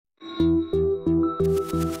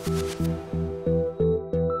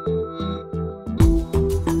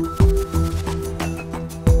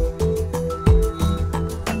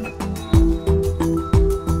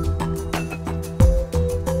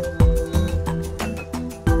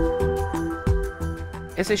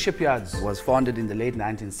SA Shipyards was founded in the late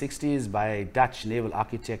 1960s by a Dutch naval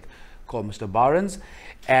architect called Mr. Barends,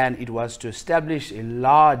 and it was to establish a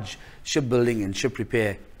large shipbuilding and ship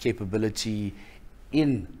repair capability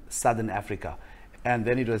in Southern Africa. And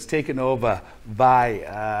then it was taken over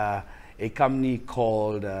by a company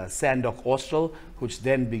called Sandock Austral, which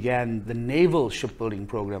then began the naval shipbuilding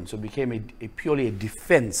program. So it became purely a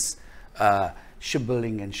defense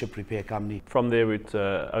shipbuilding and ship repair company. From there,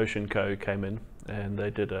 Ocean Co came in, and they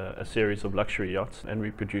did a series of luxury yachts, and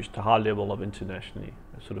we produced a high level of internationally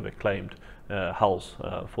sort of acclaimed hulls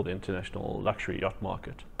for the international luxury yacht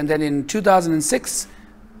market. And then in 2006,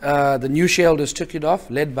 the new shareholders took it off,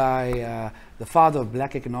 led by the father of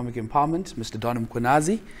black economic empowerment, Mr. Don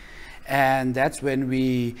Mkhwanazi. And that's when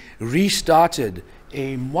we restarted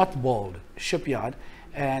a mothballed shipyard.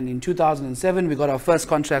 And in 2007, we got our first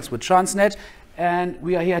contracts with Transnet, and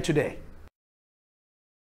we are here today.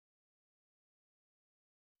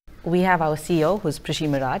 We have our CEO, who's Prishi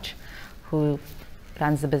Miraj, who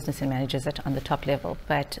runs the business and manages it on the top level.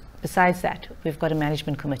 But besides that, we've got a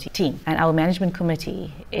management committee team. And our management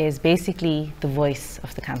committee is basically the voice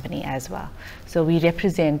of the company as well. So we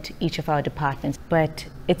represent each of our departments, but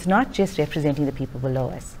it's not just representing the people below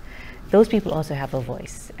us. Those people also have a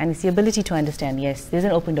voice. And it's the ability to understand, yes, there's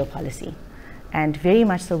an open door policy. And very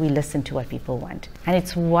much so we listen to what people want. And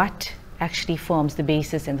it's what actually forms the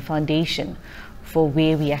basis and the foundation for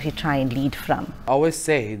where we actually try and lead from. I always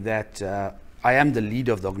say that I am the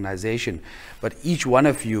leader of the organization, but each one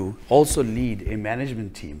of you also lead a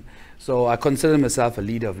management team. So I consider myself a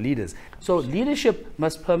leader of leaders. So leadership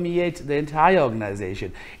must permeate the entire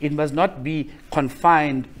organization. It must not be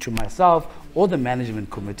confined to myself or the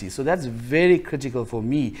management committee. So that's very critical for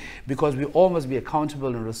me, because we all must be accountable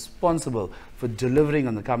and responsible for delivering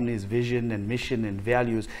on the company's vision and mission and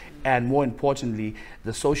values, and more importantly,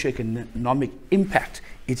 the socioeconomic impact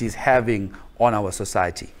it is having on our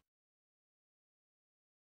society.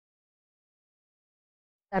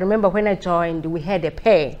 I remember when I joined, we had a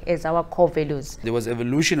pair as our core values. There was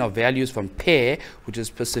evolution of values from PAIR, which is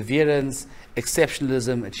perseverance,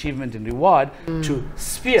 exceptionalism, achievement and reward, to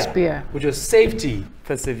SPEAR, which was safety,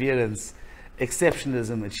 perseverance,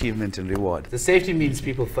 exceptionalism, achievement and reward. The safety means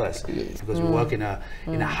people first, because we work in a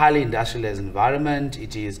highly industrialized environment.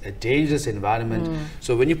 It is a dangerous environment.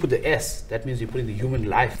 So when you put the S, that means you're putting the human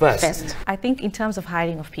life first. I think in terms of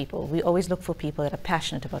hiring of people, we always look for people that are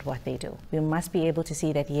passionate about what they do. We must be able to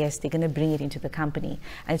see that, yes, they're going to bring it into the company,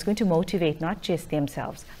 and it's going to motivate not just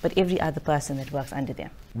themselves, but every other person that works under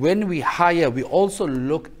them. When we hire, we also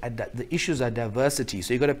look at the issues of diversity.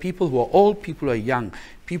 So you've got people who are old, people who are young,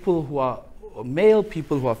 people who are male,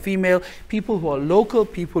 people who are female, people who are local,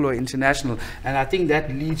 people who are international. And I think that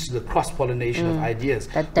leads to the cross-pollination of ideas,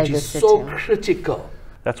 which is so critical.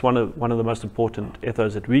 That's one of the most important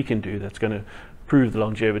ethos that we can do that's going to prove the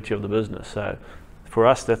longevity of the business. So for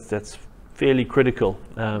us, that's fairly critical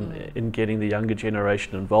in getting the younger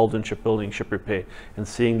generation involved in shipbuilding, ship repair, and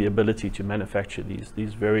seeing the ability to manufacture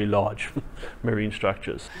these very large marine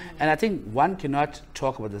structures. And I think one cannot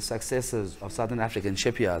talk about the successes of Southern African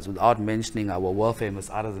Shipyards without mentioning our world-famous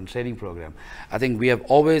artisan training program. I think we have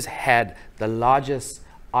always had the largest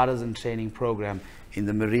artisan training program in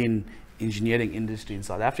the marine engineering industry in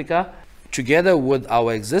South Africa. Together with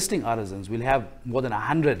our existing artisans, we'll have more than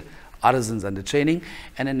 100 artisans under training.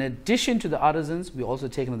 And in addition to the artisans, we also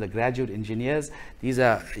take on the graduate engineers. These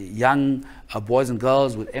are young boys and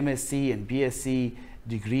girls with MSc and BSc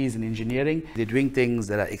degrees in engineering. They're doing things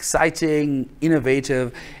that are exciting,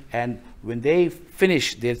 innovative, and when they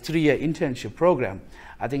finish their 3-year internship program,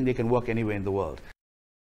 I think they can work anywhere in the world.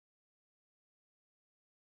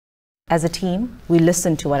 As a team, we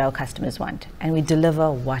listen to what our customers want, and we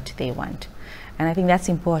deliver what they want. And I think that's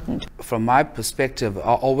important. From my perspective,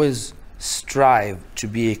 I always strive to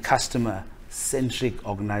be a customer-centric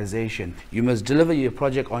organization. You must deliver your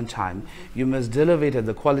project on time, you must deliver it at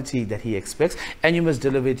the quality that he expects, and you must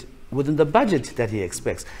deliver it within the budget that he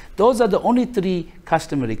expects. Those are the only 3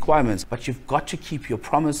 customer requirements, but you've got to keep your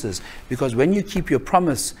promises, because when you keep your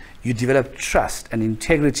promise, you develop trust and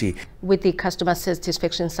integrity. With the customer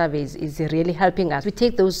satisfaction surveys, is really helping us. We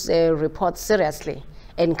take those reports seriously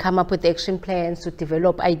and come up with action plans to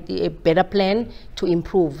develop a better plan to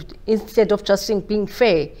improve. Instead of just being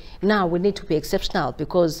fair, now we need to be exceptional,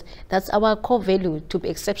 because that's our core value, to be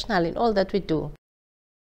exceptional in all that we do.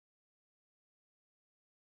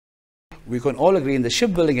 We can all agree in the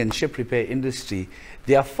shipbuilding and ship repair industry,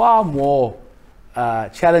 there are far more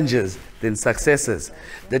challenges than successes.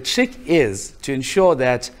 The trick is to ensure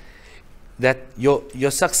that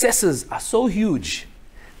your successes are so huge,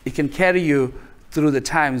 it can carry you through the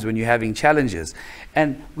times when you're having challenges.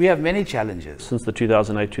 And we have many challenges. Since the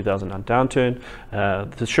 2008-2009 downturn,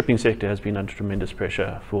 the shipping sector has been under tremendous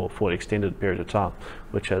pressure for an extended period of time,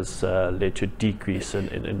 which has led to a decrease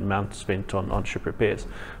in amount spent on ship repairs.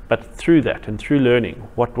 But through that and through learning,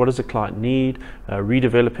 what does the client need,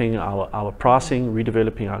 redeveloping our pricing,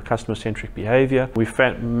 redeveloping our customer-centric behavior, we've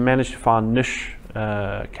managed to find niche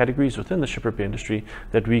categories within the ship repair industry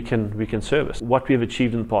that we can service. What we have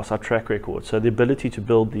achieved in the past, our track record, so the ability to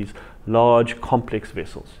build these large, complex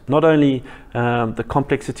vessels. Not only the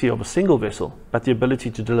complexity of a single vessel, but the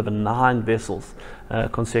ability to deliver 9 vessels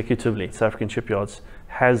consecutively. South African Shipyards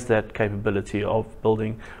has that capability of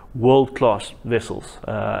building world-class vessels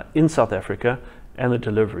in South Africa, and the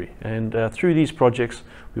delivery. And through these projects,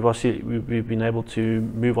 we've been able to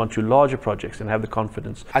move on to larger projects and have the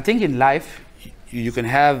confidence. I think in life, you can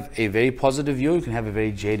have a very positive view, you can have a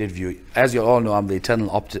very jaded view. As you all know, I'm the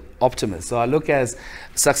eternal optimist. So I look at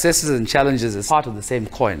successes and challenges as part of the same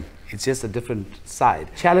coin. It's just a different side.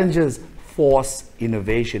 Challenges force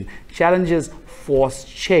innovation. Challenges force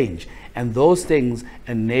change. And those things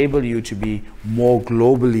enable you to be more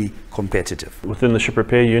globally competitive. Within the ship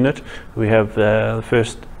repair unit, we have the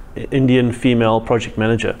first Indian female project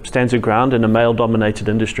manager. Stands her ground in a male-dominated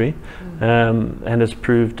industry and has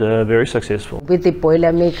proved very successful. With the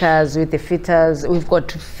boiler makers, with the fitters, we've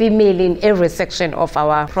got female in every section of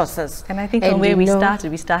our process. And I think from where we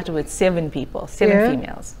started with 7 people, 7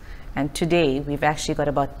 females. And today we've actually got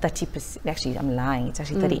about 30%, actually I'm lying, it's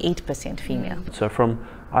actually 38% female. So from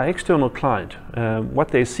our external client, what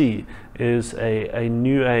they see is a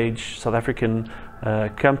new age South African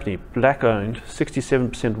company, black owned,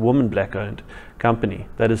 67% woman black owned company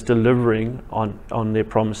that is delivering on their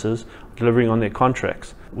promises, delivering on their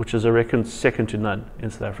contracts, which is I reckon second to none in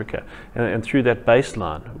South Africa. And through that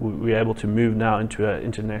baseline, we're able to move now into an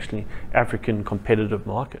internationally African competitive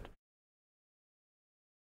market.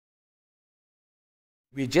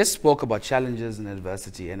 We just spoke about challenges and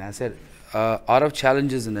adversity, and I said out of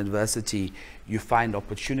challenges and adversity you find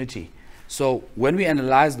opportunity. So when we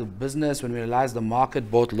analyze the business, when we analyze the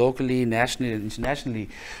market both locally, nationally and internationally,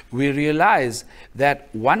 we realize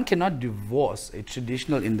that one cannot divorce a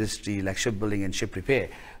traditional industry like shipbuilding and ship repair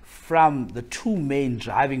from the 2 main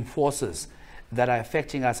driving forces that are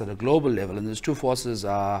affecting us at a global level. And those 2 forces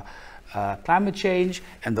are climate change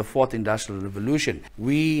and the 4th industrial revolution.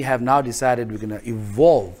 We have now decided we're going to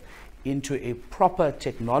evolve into a proper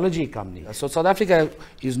technology company. So South Africa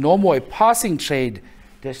is no more a passing trade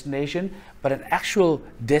destination, but an actual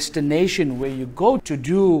destination where you go to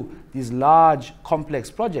do these large,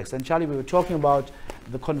 complex projects. And Charlie, we were talking about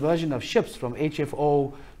the conversion of ships from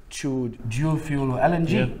HFO to dual fuel or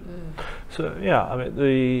LNG. Yeah. So yeah, I mean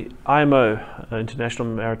the IMO, International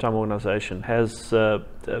Maritime Organization, has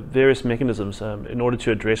various mechanisms in order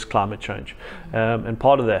to address climate change, and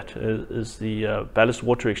part of that is the ballast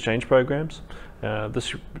water exchange programs.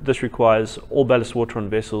 This requires all ballast water on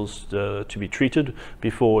vessels to be treated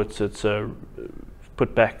before it's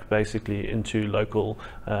put back basically into local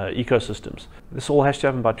ecosystems. This all has to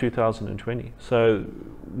happen by 2020. So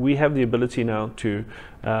we have the ability now to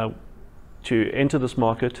enter this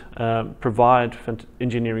market, provide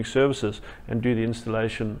engineering services and do the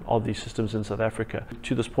installation of these systems in South Africa.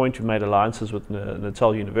 To this point, we've made alliances with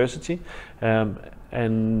Natal University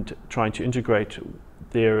and trying to integrate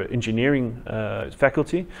their engineering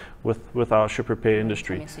faculty with our ship repair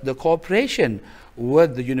industry. The cooperation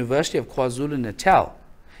with the University of KwaZulu-Natal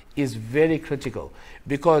is very critical,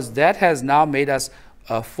 because that has now made us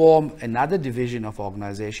form another division of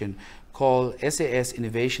organization called SAS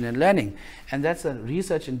Innovation and Learning, and that's a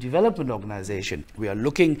research and development organization. We are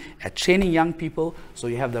looking at training young people so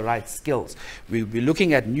you have the right skills. We'll be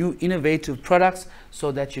looking at new innovative products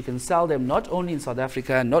so that you can sell them not only in South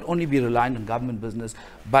Africa, not only be reliant on government business,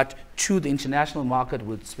 but to the international market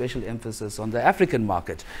with special emphasis on the African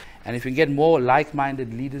market. And if we get more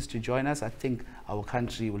like-minded leaders to join us, I think our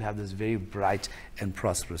country will have this very bright and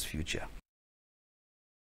prosperous future.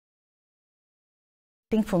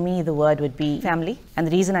 I think for me the word would be family, and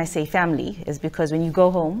the reason I say family is because when you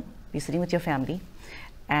go home, you're sitting with your family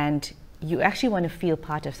and you actually want to feel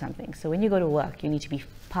part of something. So when you go to work, you need to be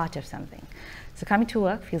part of something. So coming to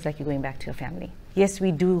work feels like you're going back to your family. Yes,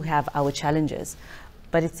 we do have our challenges,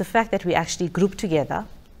 but it's the fact that we actually group together,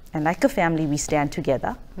 and like a family we stand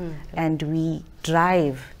together and we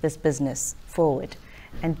drive this business forward.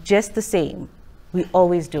 And just the same, we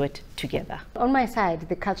always do it together. On my side,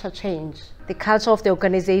 the culture change. The culture of the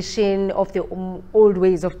organization, of the old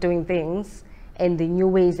ways of doing things, and the new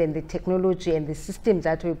ways and the technology and the systems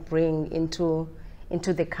that we bring into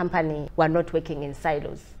the company. We're not working in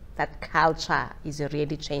silos. that culture is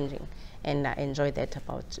really changing, and I enjoy that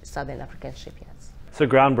about Southern African Shipyards. So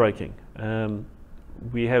groundbreaking.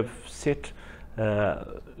 We have set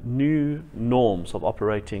new norms of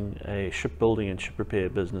operating a shipbuilding and ship repair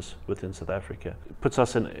business within South Africa. It puts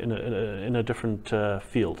us in a different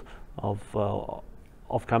field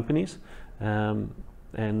of companies,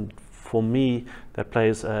 and for me that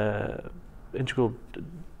plays an integral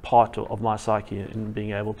part of my psyche in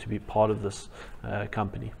being able to be part of this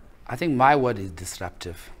company. I think my word is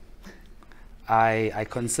disruptive. I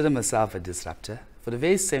consider myself a disruptor for the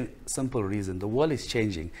very simple reason the world is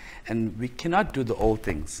changing, and we cannot do the old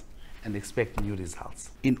things and expect new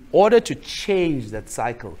results. In order to change that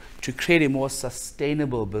cycle, to create a more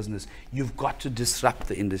sustainable business, you've got to disrupt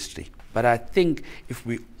the industry. But I think if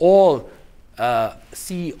we all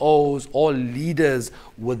CEOs, all leaders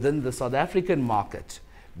within the South African market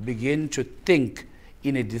begin to think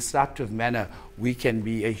in a disruptive manner, we can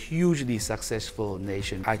be a hugely successful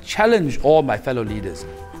nation. I challenge all my fellow leaders,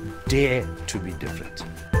 dare to be different.